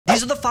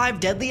These are the 5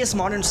 deadliest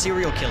modern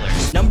serial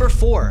killers. Number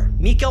 4.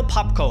 Mikhail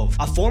Popkov,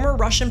 a former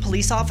Russian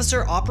police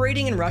officer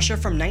operating in Russia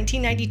from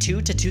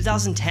 1992 to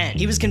 2010.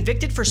 He was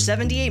convicted for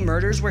 78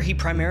 murders where he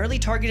primarily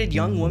targeted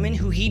young women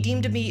who he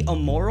deemed to be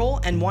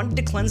immoral and wanted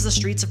to cleanse the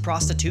streets of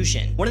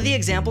prostitution. One of the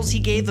examples he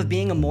gave of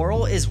being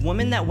immoral is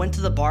women that went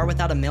to the bar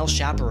without a male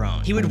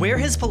chaperone. He would wear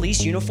his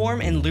police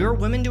uniform and lure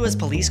women to his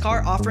police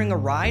car offering a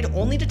ride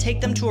only to take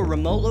them to a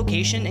remote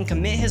location and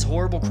commit his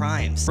horrible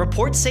crimes.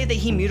 Reports say that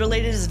he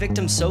mutilated his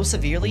victims so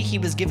severely he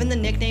was given the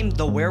nickname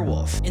the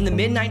Werewolf. In the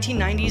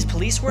mid-1990s,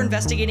 police were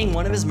investigating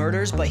one of his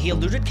murders, but he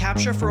eluded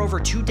capture for over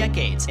 2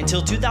 decades.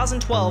 Until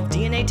 2012,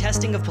 DNA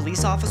testing of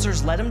police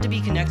officers led him to be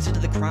connected to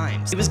the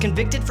crimes. He was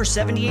convicted for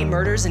 78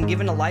 murders and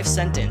given a life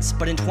sentence,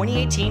 but in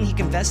 2018 he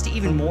confessed to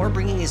even more,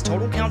 bringing his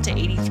total count to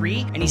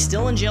 83, and he's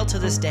still in jail to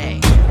this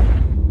day.